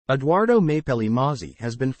Edoardo Mozzi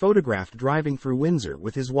has been photographed driving through Windsor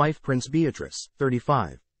with his wife Prince Beatrice,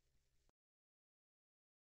 35.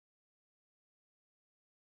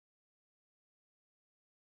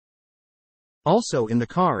 Also in the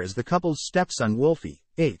car is the couple's stepson Wolfie,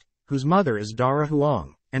 8, whose mother is Dara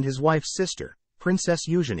Huang, and his wife's sister, Princess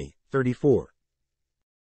Eugenie, 34.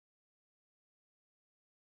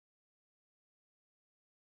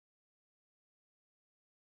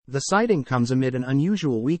 The sighting comes amid an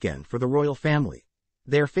unusual weekend for the royal family.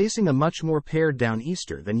 They are facing a much more pared-down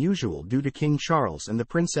Easter than usual due to King Charles and the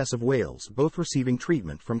Princess of Wales both receiving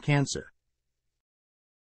treatment from cancer.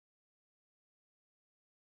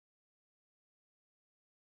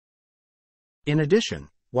 In addition,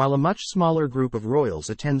 while a much smaller group of royals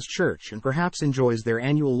attends church and perhaps enjoys their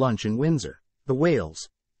annual lunch in Windsor, the Wales,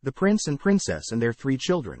 the Prince and Princess and their 3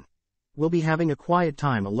 children, will be having a quiet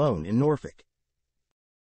time alone in Norfolk.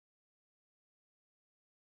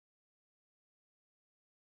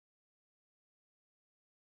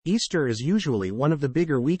 Easter is usually one of the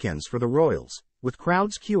bigger weekends for the royals, with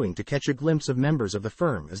crowds queuing to catch a glimpse of members of the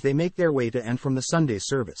firm as they make their way to and from the Sunday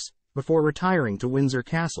service, before retiring to Windsor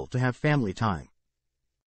Castle to have family time.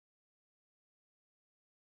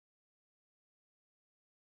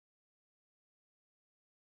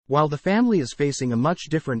 While the family is facing a much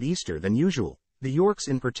different Easter than usual, the Yorks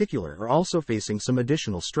in particular are also facing some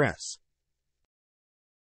additional stress.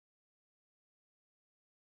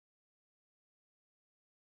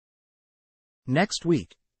 Next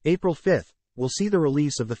week, April 5th, will see the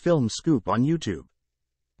release of the film Scoop on YouTube.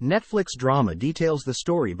 Netflix drama details the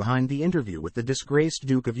story behind the interview with the disgraced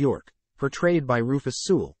Duke of York, portrayed by Rufus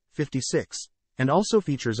Sewell, 56, and also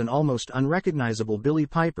features an almost unrecognizable Billie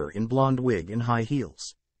Piper in blonde wig and high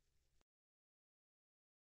heels.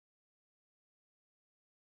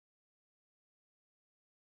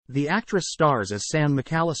 The actress stars as Sam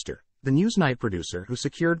McAllister, the Newsnight producer who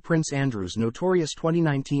secured Prince Andrew's notorious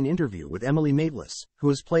 2019 interview with Emily Maitlis, who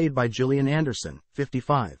is played by Gillian Anderson,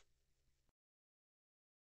 55.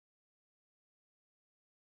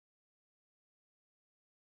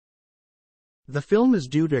 The film is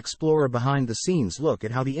due to explore a behind-the-scenes look at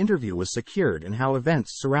how the interview was secured and how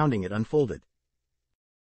events surrounding it unfolded.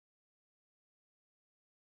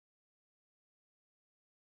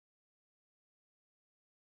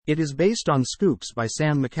 It is based on Scoops by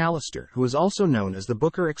Sam McAllister, who is also known as the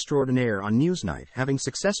Booker Extraordinaire on Newsnight, having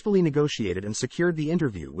successfully negotiated and secured the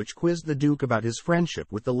interview which quizzed the Duke about his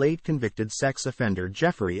friendship with the late convicted sex offender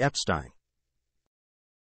Jeffrey Epstein.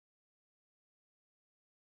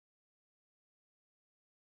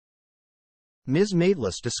 Ms.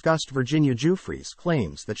 Maitlis discussed Virginia Giuffre's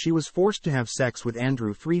claims that she was forced to have sex with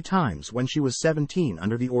Andrew 3 times when she was 17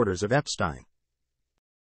 under the orders of Epstein.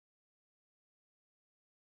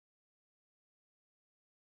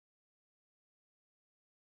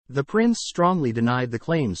 The prince strongly denied the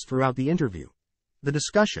claims throughout the interview. The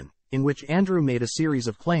discussion, in which Andrew made a series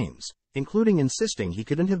of claims, including insisting he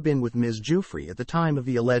couldn't have been with Ms. Giuffre at the time of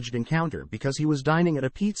the alleged encounter because he was dining at a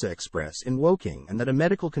Pizza Express in Woking and that a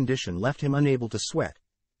medical condition left him unable to sweat,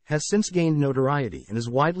 has since gained notoriety and is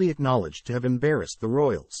widely acknowledged to have embarrassed the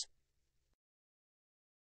royals.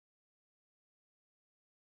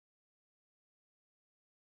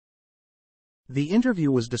 The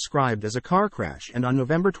interview was described as a car crash, and on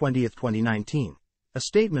November 20, 2019, a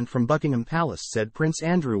statement from Buckingham Palace said Prince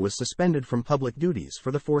Andrew was suspended from public duties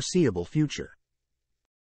for the foreseeable future.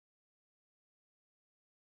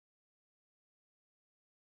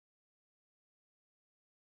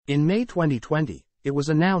 In May 2020, it was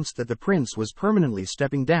announced that the prince was permanently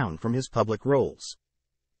stepping down from his public roles.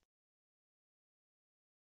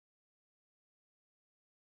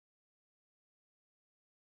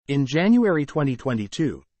 In January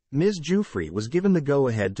 2022, Ms. Giuffre was given the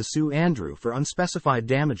go-ahead to sue Andrew for unspecified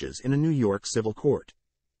damages in a New York civil court.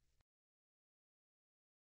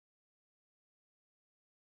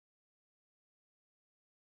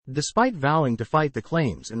 Despite vowing to fight the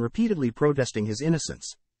claims and repeatedly protesting his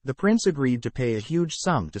innocence, the prince agreed to pay a huge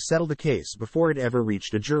sum to settle the case before it ever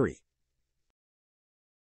reached a jury.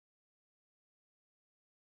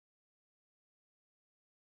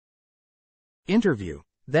 Interview,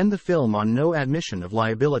 then the film on no admission of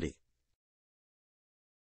liability.